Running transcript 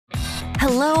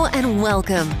Hello and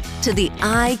welcome to the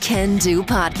I Can Do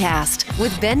podcast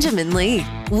with Benjamin Lee.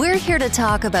 We're here to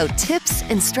talk about tips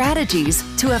and strategies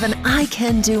to have an I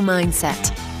Can Do mindset.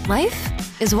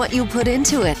 Life is what you put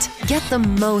into it. Get the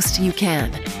most you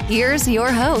can. Here's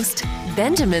your host,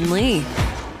 Benjamin Lee.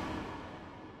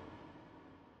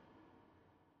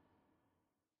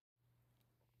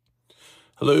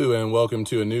 Hello and welcome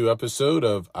to a new episode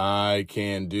of I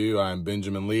Can Do. I'm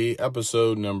Benjamin Lee,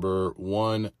 episode number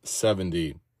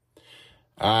 170.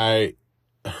 I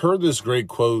heard this great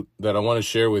quote that I want to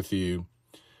share with you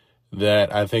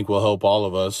that I think will help all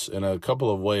of us in a couple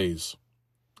of ways.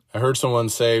 I heard someone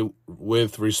say,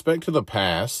 with respect to the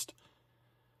past,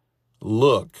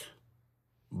 look,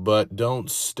 but don't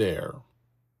stare.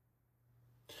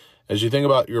 As you think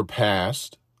about your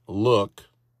past, look,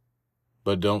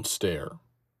 but don't stare.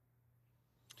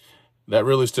 That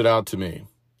really stood out to me.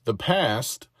 The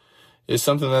past is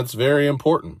something that's very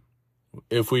important.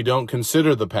 If we don't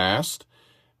consider the past,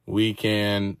 we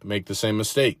can make the same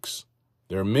mistakes.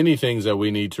 There are many things that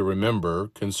we need to remember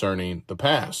concerning the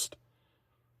past.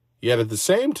 Yet at the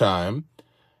same time,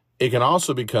 it can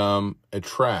also become a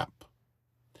trap.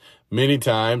 Many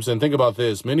times, and think about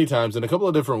this, many times in a couple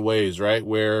of different ways, right?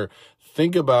 Where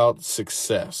think about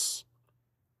success.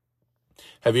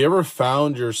 Have you ever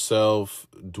found yourself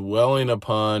dwelling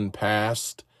upon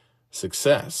past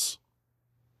success?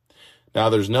 Now,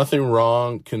 there's nothing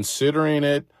wrong considering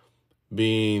it,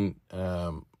 being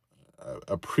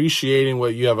appreciating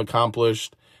what you have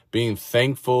accomplished, being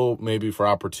thankful maybe for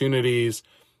opportunities.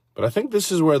 But I think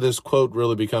this is where this quote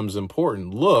really becomes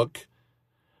important. Look,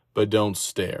 but don't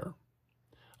stare.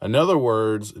 In other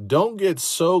words, don't get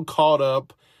so caught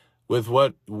up with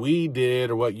what we did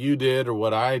or what you did or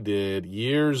what I did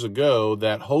years ago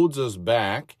that holds us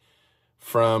back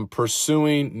from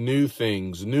pursuing new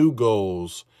things, new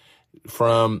goals,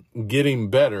 from getting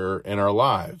better in our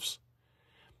lives.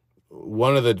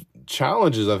 One of the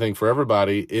challenges, I think, for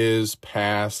everybody is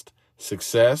past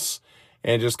success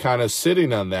and just kind of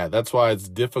sitting on that. That's why it's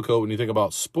difficult when you think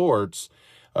about sports.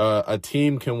 A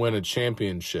team can win a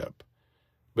championship,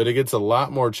 but it gets a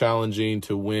lot more challenging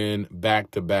to win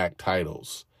back-to-back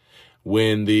titles.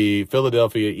 When the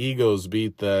Philadelphia Eagles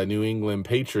beat the New England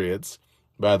Patriots,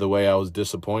 by the way, I was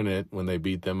disappointed when they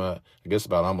beat them, I guess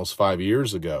about almost 5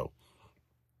 years ago.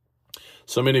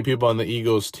 So many people on the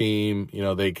Eagles team,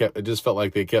 it just felt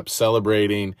like they kept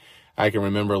celebrating. I can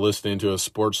remember listening to a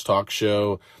sports talk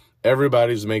show.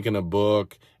 Everybody's making a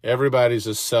book. Everybody's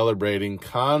just celebrating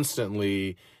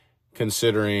constantly,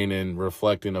 considering and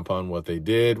reflecting upon what they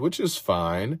did, which is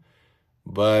fine,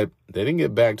 but they didn't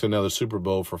get back to another Super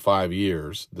Bowl for 5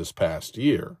 years this past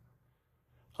year.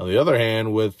 On the other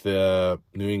hand, with the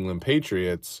New England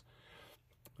Patriots,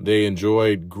 they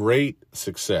enjoyed great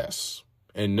success.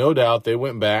 And no doubt they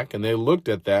went back and they looked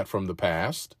at that from the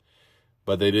past,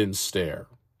 but they didn't stare.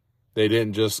 They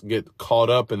didn't just get caught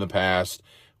up in the past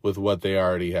with what they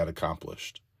already had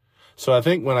accomplished. So I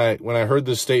think when I heard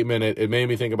this statement, it made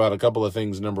me think about a couple of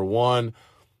things. Number one,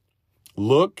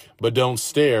 look, but don't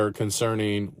stare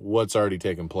concerning what's already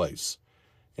taken place.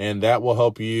 And that will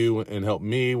help you and help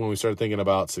me when we start thinking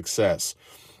about success.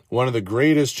 One of the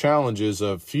greatest challenges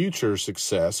of future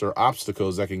success or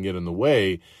obstacles that can get in the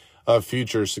way of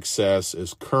future success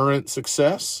is current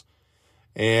success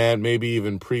and maybe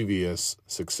even previous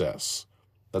success.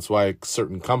 That's why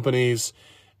certain companies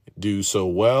do so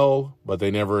well, but they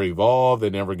never evolve,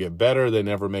 they never get better, they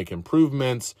never make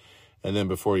improvements, and then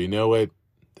before you know it,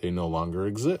 they no longer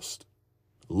exist.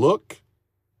 Look,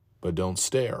 but don't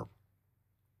stare.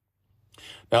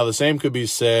 Now, the same could be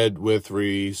said with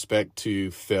respect to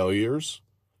failures,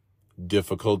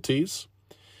 difficulties,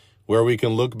 where we can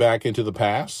look back into the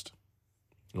past,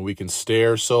 and we can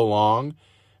stare so long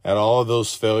at all of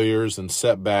those failures and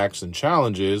setbacks and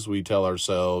challenges, we tell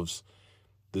ourselves,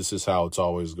 this is how it's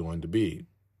always going to be.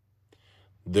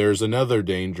 There's another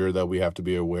danger that we have to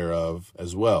be aware of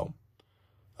as well.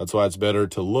 That's why it's better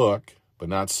to look, but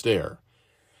not stare.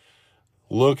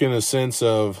 Look in a sense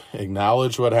of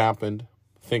acknowledge what happened,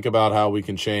 think about how we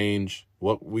can change,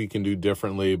 what we can do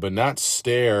differently, but not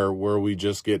stare where we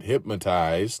just get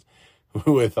hypnotized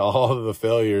with all of the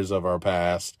failures of our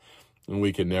past and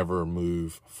we can never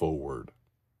move forward.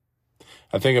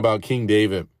 I think about King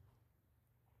David.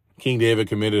 King David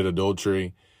committed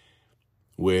adultery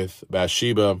with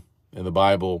Bathsheba in the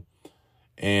Bible,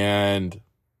 and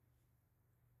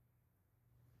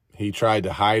he tried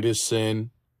to hide his sin.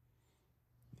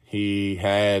 He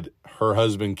had her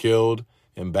husband killed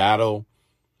in battle.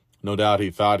 No doubt he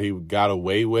thought he got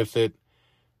away with it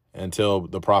until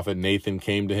the prophet Nathan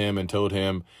came to him and told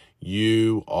him,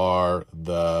 "You are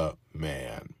the man."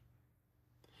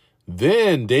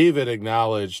 Then David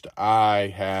acknowledged,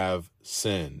 I have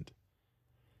sinned.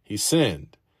 He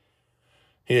sinned.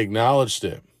 He acknowledged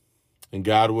it, and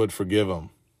God would forgive him.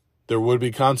 There would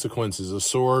be consequences. A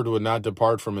sword would not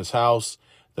depart from his house.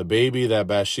 The baby that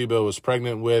Bathsheba was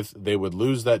pregnant with, they would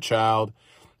lose that child.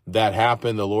 That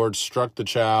happened. The Lord struck the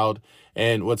child.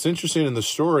 And what's interesting in the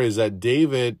story is that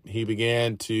David, he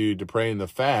began to pray in the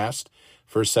fast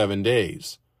for 7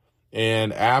 days.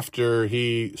 And after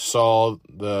he saw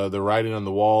the writing on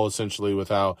the wall, essentially with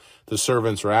how the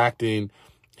servants were acting,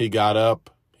 he got up,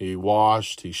 he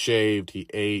washed, he shaved, he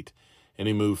ate, and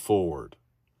he moved forward.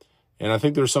 And I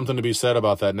think there's something to be said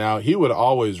about that. Now, he would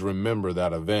always remember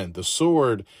that event. The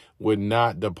sword would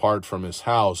not depart from his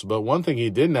house. But one thing he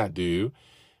did not do,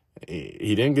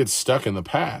 he didn't get stuck in the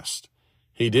past.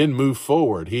 He did move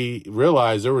forward. He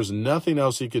realized there was nothing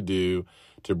else he could do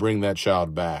to bring that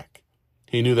child back.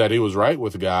 He knew that he was right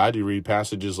with God. You read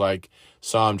passages like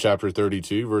Psalm chapter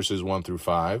 32, verses 1 through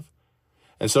 5.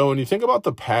 And so when you think about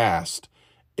the past,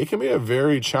 it can be a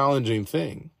very challenging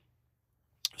thing.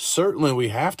 Certainly, we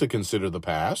have to consider the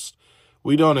past.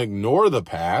 We don't ignore the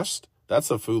past.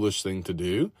 That's a foolish thing to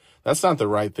do. That's not the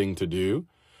right thing to do.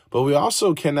 But we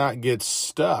also cannot get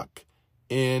stuck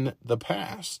in the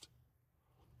past.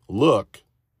 Look,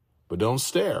 but don't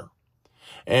stare.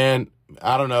 And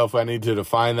I don't know if I need to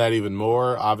define that even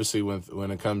more. Obviously, when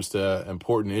it comes to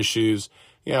important issues,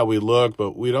 yeah, we look,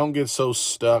 but we don't get so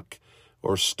stuck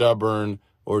or stubborn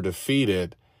or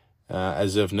defeated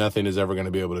as if nothing is ever going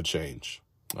to be able to change.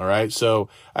 All right, so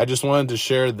I just wanted to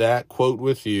share that quote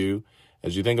with you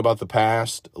as you think about the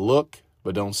past. Look,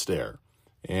 but don't stare.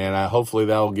 And hopefully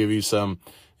that will give you some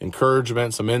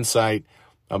encouragement, some insight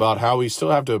about how we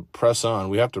still have to press on.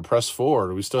 We have to press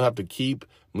forward. We still have to keep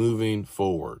moving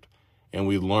forward. And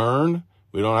we learn.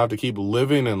 We don't have to keep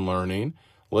living and learning.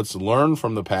 Let's learn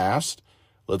from the past.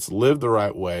 Let's live the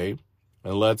right way.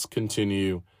 And let's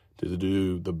continue to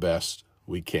do the best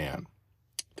we can.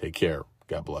 Take care.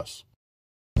 God bless.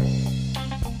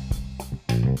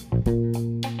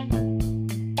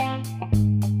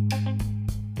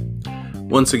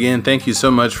 Once again, thank you so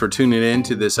much for tuning in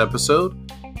to this episode.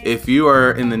 If you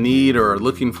are in the need or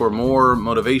looking for more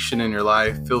motivation in your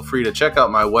life, feel free to check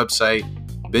out my website,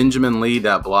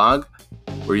 benjaminlee.blog,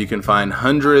 where you can find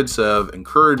hundreds of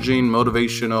encouraging,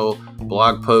 motivational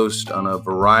blog posts on a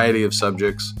variety of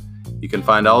subjects. You can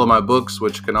find all of my books,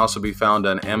 which can also be found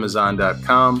on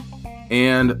Amazon.com,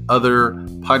 and other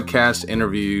podcast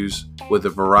interviews with a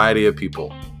variety of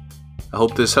people. I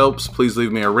hope this helps. Please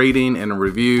leave me a rating and a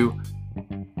review.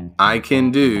 I can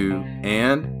do,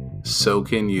 and so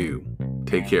can you.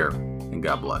 Take care, and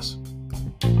God bless.